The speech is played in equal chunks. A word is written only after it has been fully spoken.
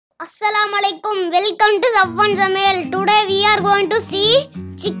Assalamualaikum. Welcome to SAFWAN'S Samayal. Today we are going to see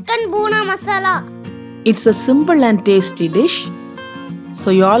chicken bhuna masala. It's a simple and tasty dish,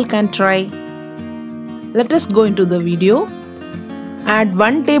 so you all can try. Let us go into the video. Add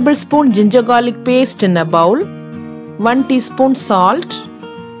 1 tablespoon ginger garlic paste in a bowl, 1 teaspoon salt,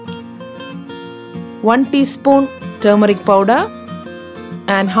 1 teaspoon turmeric powder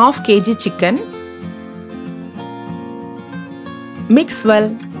and half kg chicken. Mix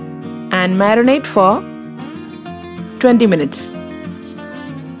well and marinate for 20 minutes.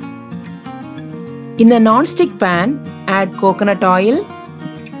 In a non-stick pan, add coconut oil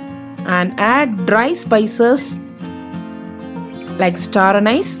and add dry spices like star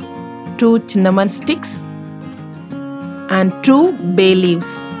anise, 2 cinnamon sticks and 2 bay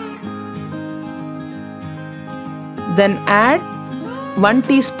leaves. Then add 1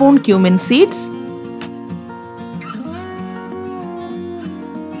 teaspoon cumin seeds,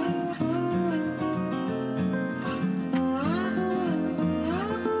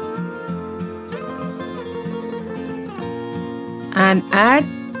 and add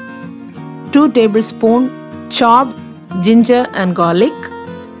 2 tablespoons chopped ginger and garlic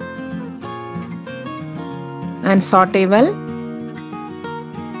and saute well.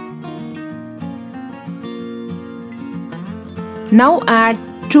 Now add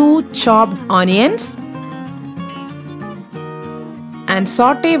 2 chopped onions and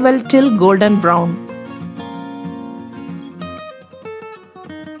saute well till golden brown.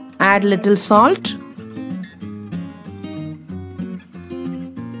 Add little salt.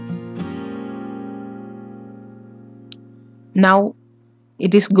 Now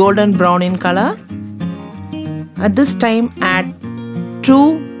it is golden brown in color. At this time add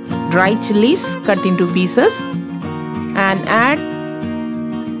 2 dry chilies cut into pieces and add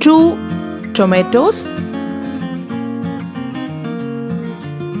 2 tomatoes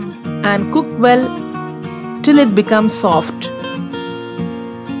and cook well till it becomes soft.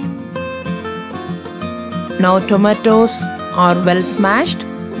 Now tomatoes are well smashed.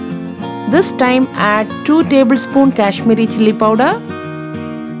 This time add 2 tablespoons Kashmiri chili powder,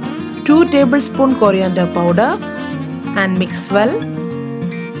 2 tablespoons coriander powder and mix well.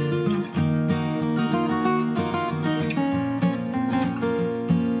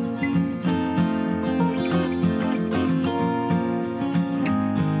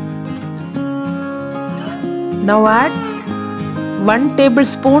 Now add 1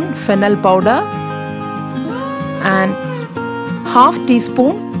 tablespoon fennel powder and half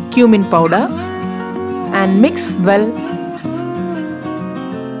teaspoon cumin powder and mix well.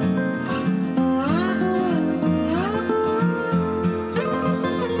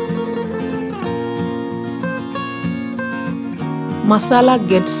 Masala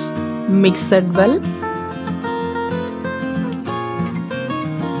gets mixed well.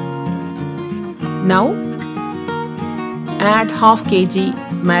 Now add half kg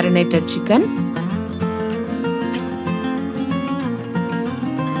marinated chicken.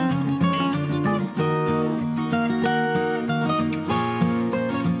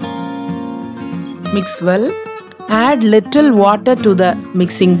 Mix well. Add little water to the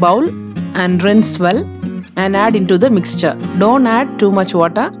mixing bowl and rinse well and add into the mixture. Don't add too much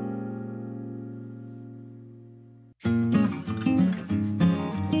water.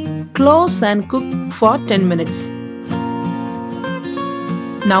 Close and cook for 10 minutes.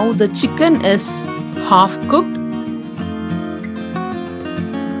 Now the chicken is half cooked.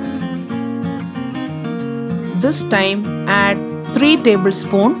 This time add 3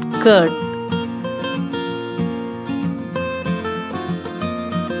 tablespoons curd.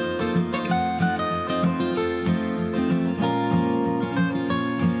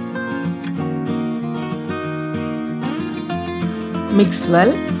 Mix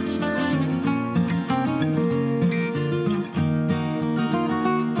well.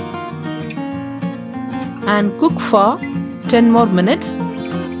 And cook for 10 more minutes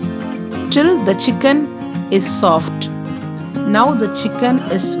till the chicken is soft. Now the chicken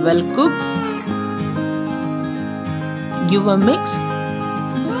is well cooked. Give a mix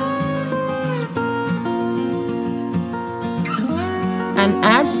and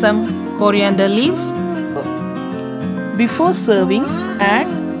add some coriander leaves. Before serving, add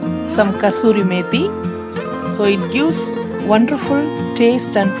some kasuri methi, so it gives wonderful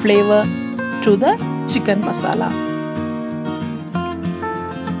taste and flavor to the chicken masala.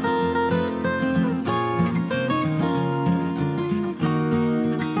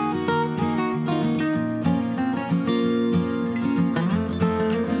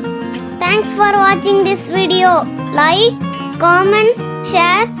 Thanks for watching this video. Like, comment,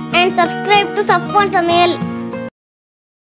 share and subscribe to SAFWAN'S Samayal.